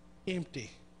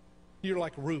empty. You're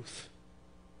like Ruth.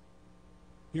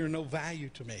 You're no value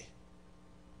to me.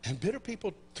 And bitter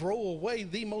people throw away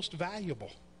the most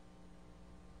valuable.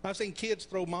 I've seen kids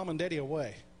throw mom and daddy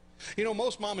away. You know,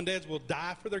 most mom and dads will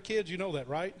die for their kids. You know that,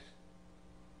 right?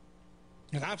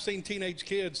 And I've seen teenage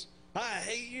kids, I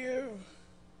hate you.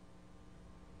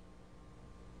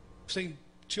 I've seen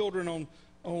children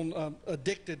on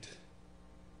addicted.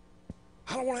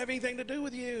 I don't want to have anything to do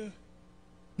with you.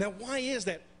 Now, why is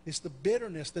that? It's the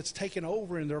bitterness that's taken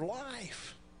over in their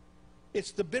life.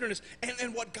 It's the bitterness.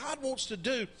 And what God wants to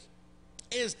do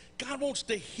is God wants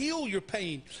to heal your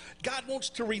pain. God wants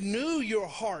to renew your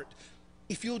heart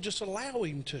if you'll just allow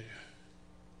him to.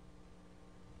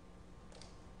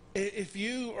 If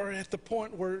you are at the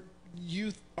point where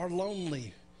you are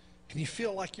lonely and you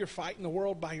feel like you're fighting the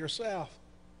world by yourself,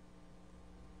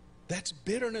 That's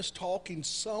bitterness talking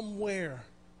somewhere.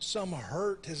 Some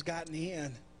hurt has gotten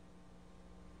in.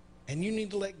 And you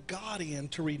need to let God in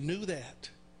to renew that.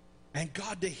 And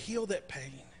God to heal that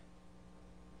pain.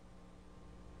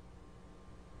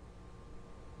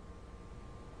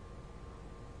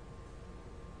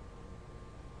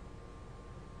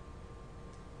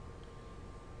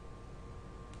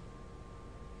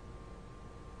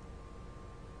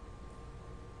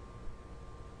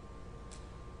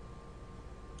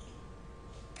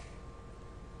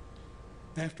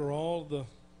 After all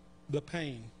the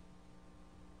pain,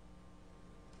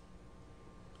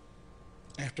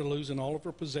 after losing all of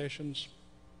her possessions,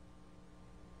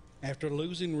 after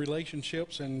losing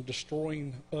relationships and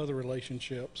destroying other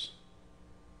relationships,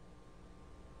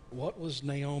 what was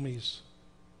Naomi's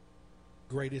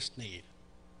greatest need?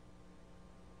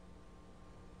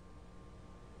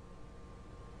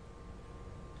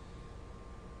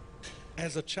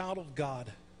 As a child of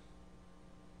God,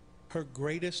 her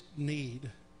greatest need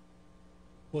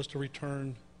was to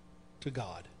return to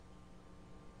God.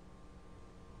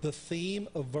 The theme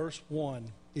of verse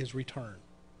 1 is return.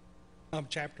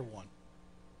 Chapter 1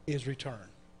 is return.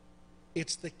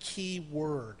 It's the key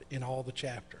word in all the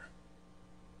chapter.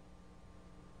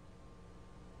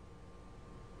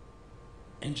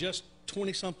 In just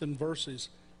 20-something verses,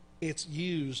 it's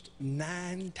used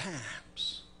 9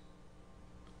 times.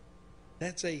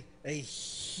 That's a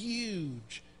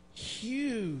huge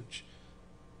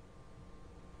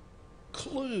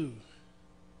clue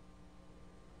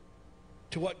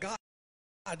to what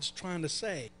God's trying to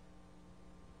say.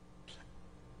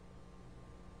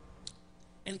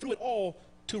 And through it all,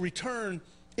 to return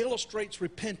illustrates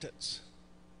repentance.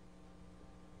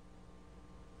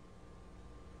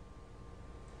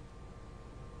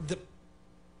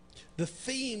 The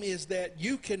theme is that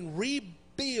you can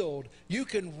rebuild, you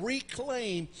can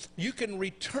reclaim, you can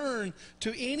return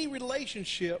to any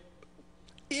relationship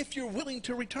if you're willing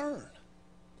to return.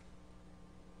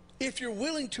 If you're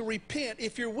willing to repent,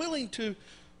 if you're willing to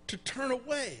turn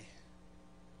away.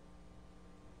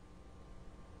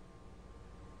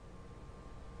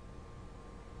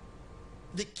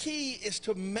 The key is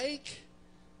to make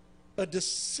a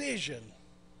decision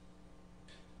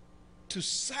to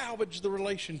salvage the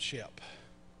relationship.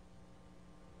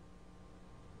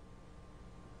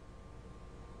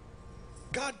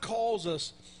 God calls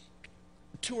us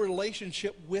to a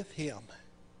relationship with Him.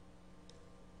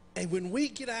 And when we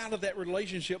get out of that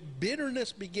relationship,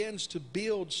 bitterness begins to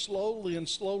build slowly and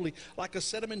slowly, like a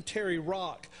sedimentary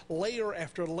rock, layer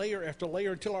after layer after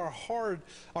layer, until our heart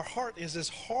is as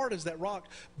hard as that rock,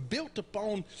 built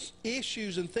upon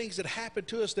issues and things that happen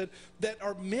to us that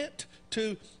are meant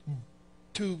to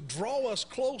draw us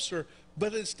closer,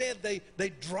 but instead they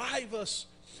drive us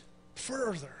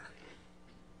further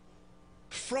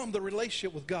from the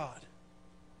relationship with God.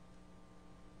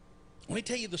 Let me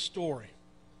tell you the story.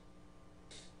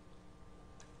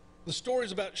 The story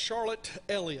is about Charlotte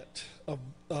Elliott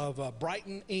of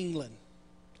Brighton, England.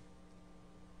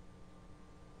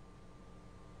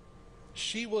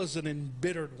 She was an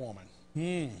embittered woman.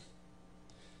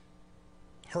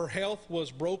 Her health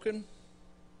was broken.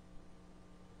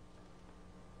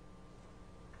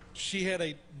 She had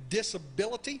a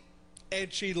disability,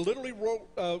 and she literally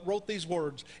wrote these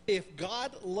words: "If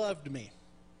God loved me,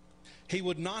 He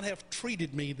would not have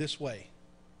treated me this way."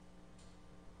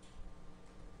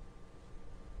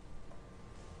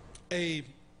 A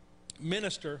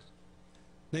minister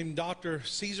named Dr.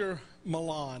 Cesar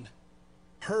Millan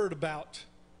heard about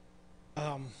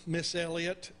Miss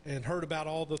Elliott and heard about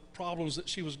all the problems that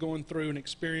she was going through and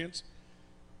experienced.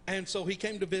 And so he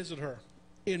came to visit her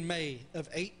in May of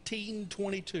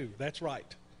 1822. That's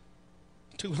right.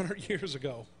 200 years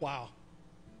ago. Wow.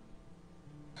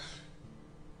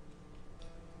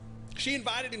 She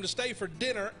invited him to stay for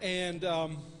dinner, and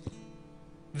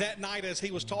that night, as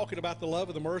he was talking about the love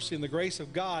and the mercy and the grace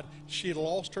of God, she had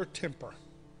lost her temper.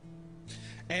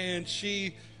 And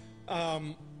she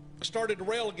started to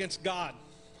rail against God.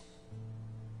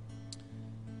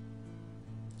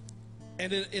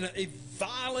 And in a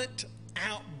violent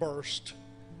outburst,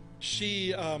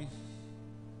 she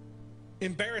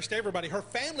embarrassed everybody. Her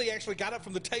family actually got up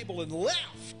from the table and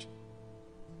left.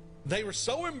 They were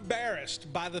so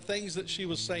embarrassed by the things that she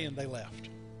was saying, they left.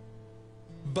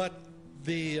 But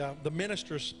the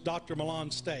minister, Dr. Millan,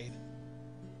 stayed.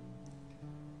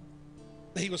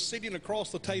 He was sitting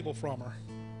across the table from her.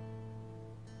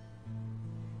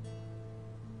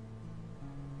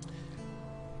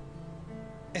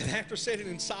 And after sitting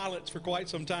in silence for quite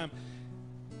some time,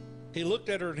 he looked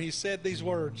at her and he said these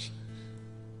words: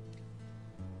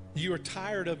 "You are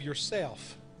tired of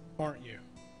yourself, aren't you?"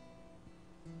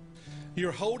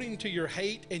 You're holding to your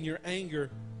hate and your anger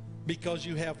because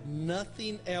you have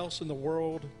nothing else in the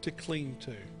world to cling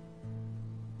to.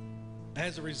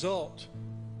 As a result,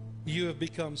 you have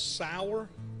become sour,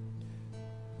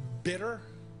 bitter,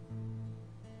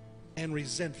 and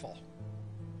resentful.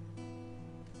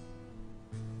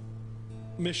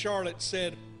 Miss Charlotte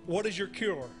said, "What is your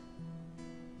cure?"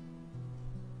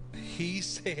 He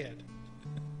said,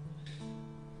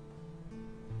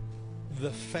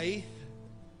 "The faith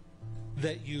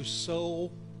that you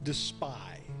so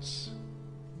despise."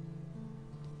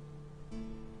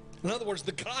 In other words,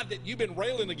 the God that you've been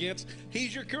railing against,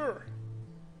 He's your cure.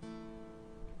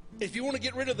 If you want to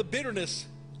get rid of the bitterness,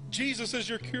 Jesus is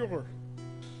your cure.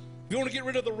 If you want to get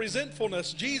rid of the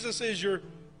resentfulness, Jesus is your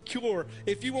cure.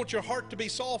 If you want your heart to be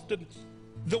softened,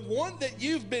 the one that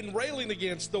you've been railing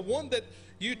against, the one that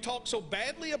you talk so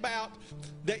badly about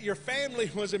that your family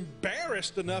was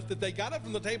embarrassed enough that they got up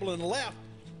from the table and left,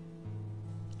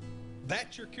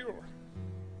 that's your cure.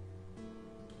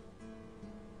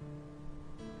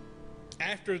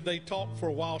 After they talked for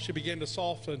a while, she began to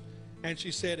soften, and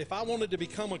she said, "If I wanted to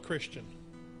become a Christian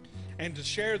and to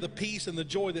share the peace and the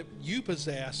joy that you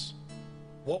possess,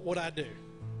 what would I do?"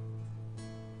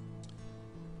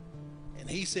 And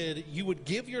he said, "You would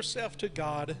give yourself to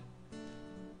God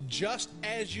just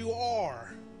as you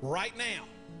are right now,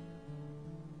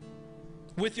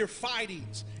 with your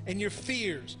fightings and your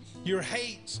fears, your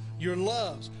hates, your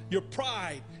loves, your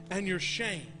pride, and your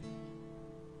shame."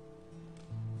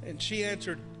 And she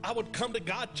answered, "I would come to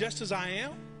God just as I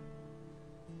am."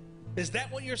 Is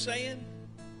that what you're saying?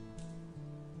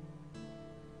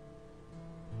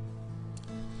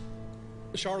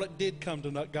 Charlotte did come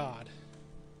to God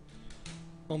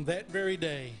on that very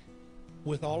day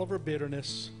with all of her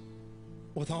bitterness,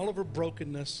 with all of her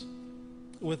brokenness,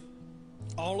 with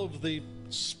all of the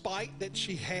spite that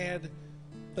she had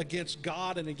against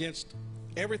God and against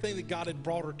everything that God had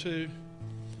brought her to.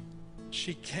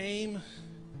 She came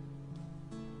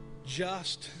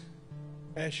just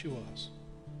as she was.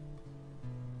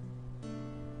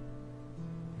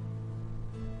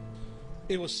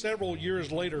 It was several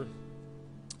years later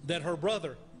that her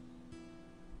brother,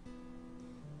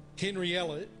 Henry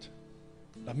Elliott,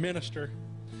 a minister,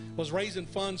 was raising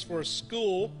funds for a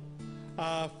school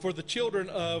for the children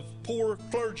of poor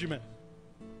clergymen.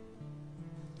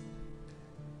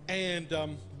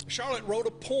 And Charlotte wrote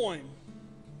a poem,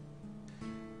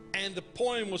 and the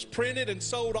poem was printed and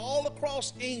sold all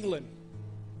across England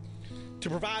to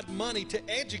provide money to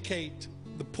educate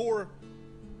the poor,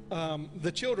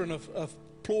 the children of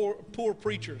poor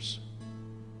preachers.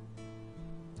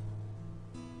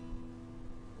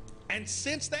 And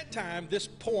since that time, this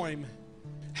poem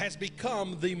has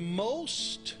become the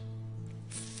most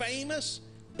famous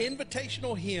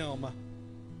invitational hymn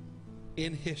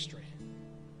in history.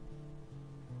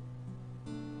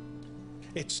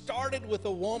 It started with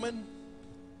a woman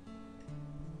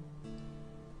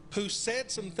who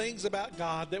said some things about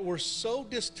God that were so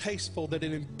distasteful that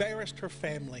it embarrassed her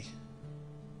family.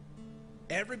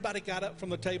 Everybody got up from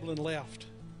the table and left,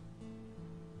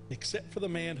 except for the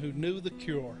man who knew the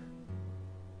cure.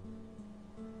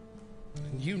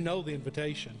 And you know the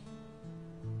invitation.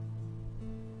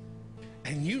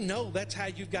 And you know that's how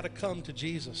you've got to come to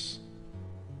Jesus.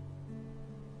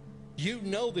 You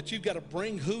know that you've got to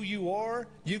bring who you are.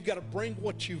 You've got to bring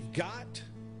what you've got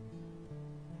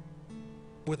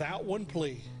without one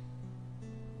plea.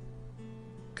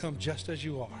 Come just as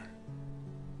you are.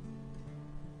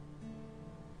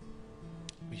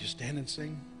 Will you stand and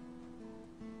sing?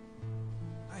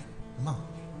 All right, come on.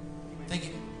 Thank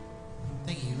you.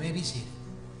 Thank you. You may be seated.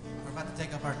 We're about to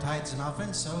take up our tithes and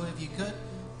offerings, so if you could,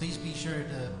 please be sure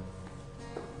to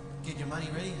get your money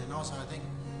ready. And also, I'd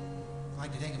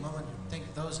like to take a moment to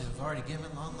thank those who have already given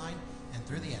online and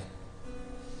through the app.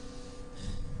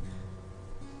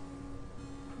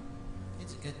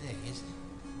 It's a good day, isn't it?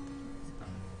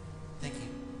 Thank you.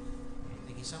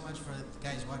 Thank you so much for the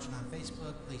guys watching on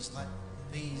Facebook. Please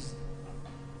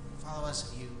follow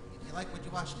us if you like what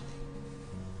you watched today.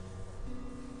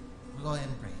 We'll go ahead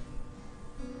and pray.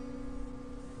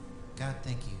 God,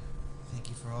 thank you. Thank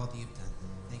you for all that you've done.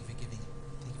 Thank you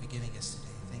for giving us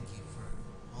today. Thank you for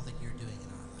all that you're doing in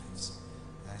our lives.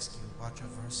 I ask you to watch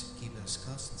over us and keep us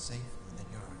close and safe within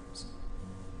your arms.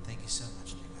 Thank you so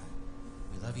much, dear God.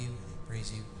 We love you and we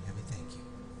praise you and we thank you.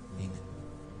 Amen.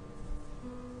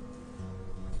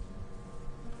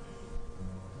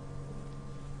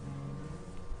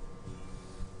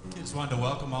 I just wanted to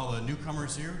welcome all the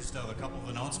newcomers here. Just have a couple of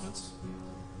announcements.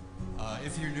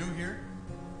 If you're new here,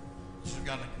 you should have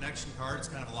gotten a connection card. It's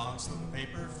kind of a long slip of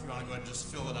paper. If you want to go ahead and just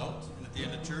fill it out. And at the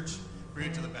end of church, bring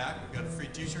it to the back. We've got free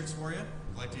t-shirts for you.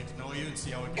 We'd like to get to know you and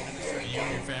see how we can minister to you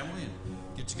and your family and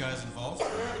get you guys involved.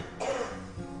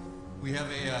 We have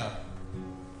a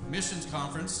missions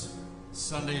conference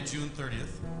Sunday, June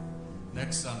 30th.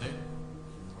 Next Sunday.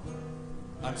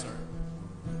 I'm sorry.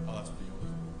 Oh, that's what you do.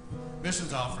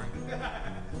 Missions offering.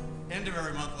 End of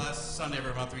every month, last Sunday of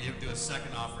every month, we do a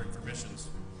second offering for missions.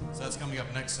 So that's coming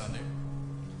up next Sunday.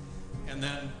 And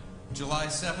then July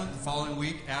 7th, the following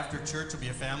week, after church will be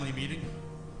a family meeting.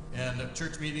 And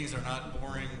church meetings are not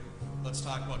boring, let's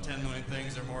talk about 10 million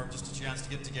things. They're more just a chance to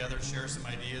get together, share some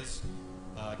ideas,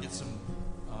 get some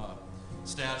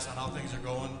stats on how things are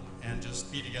going, and just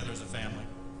be together as a family.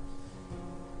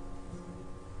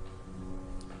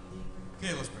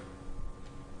 Okay, let's pray.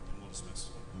 And we'll dismiss.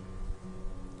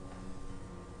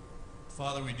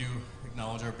 Father, we do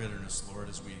acknowledge our bitterness, Lord,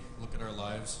 as we look at our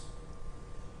lives.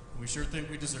 We sure think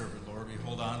we deserve it, Lord. We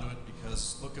hold on to it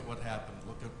because look at what happened.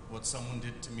 Look at what someone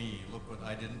did to me. Look what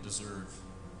I didn't deserve.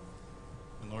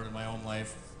 And Lord, in my own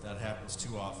life, that happens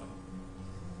too often.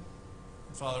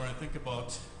 And Father, when I think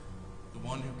about the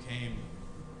one who came,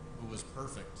 who was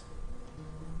perfect,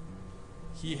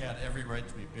 he had every right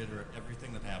to be bitter at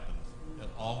everything that happened, at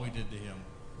all we did to him.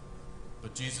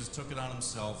 But Jesus took it on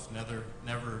himself,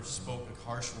 never spoke a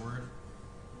harsh word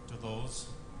to those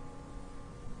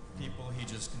people. He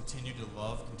just continued to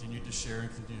love, continued to share,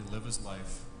 and continued to live his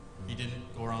life. He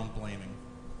didn't go around blaming.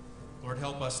 Lord,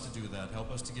 help us to do that.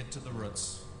 Help us to get to the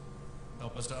roots.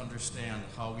 Help us to understand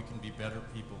how we can be better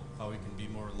people, how we can be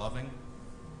more loving,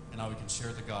 and how we can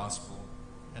share the gospel,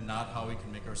 and not how we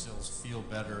can make ourselves feel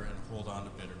better and hold on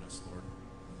to bitterness, Lord.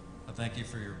 I thank you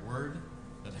for your word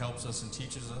that helps us and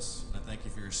teaches us, and I thank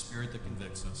you for your spirit that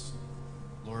convicts us.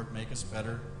 Lord, make us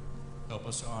better. Help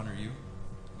us to honor you.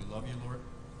 We love you, Lord.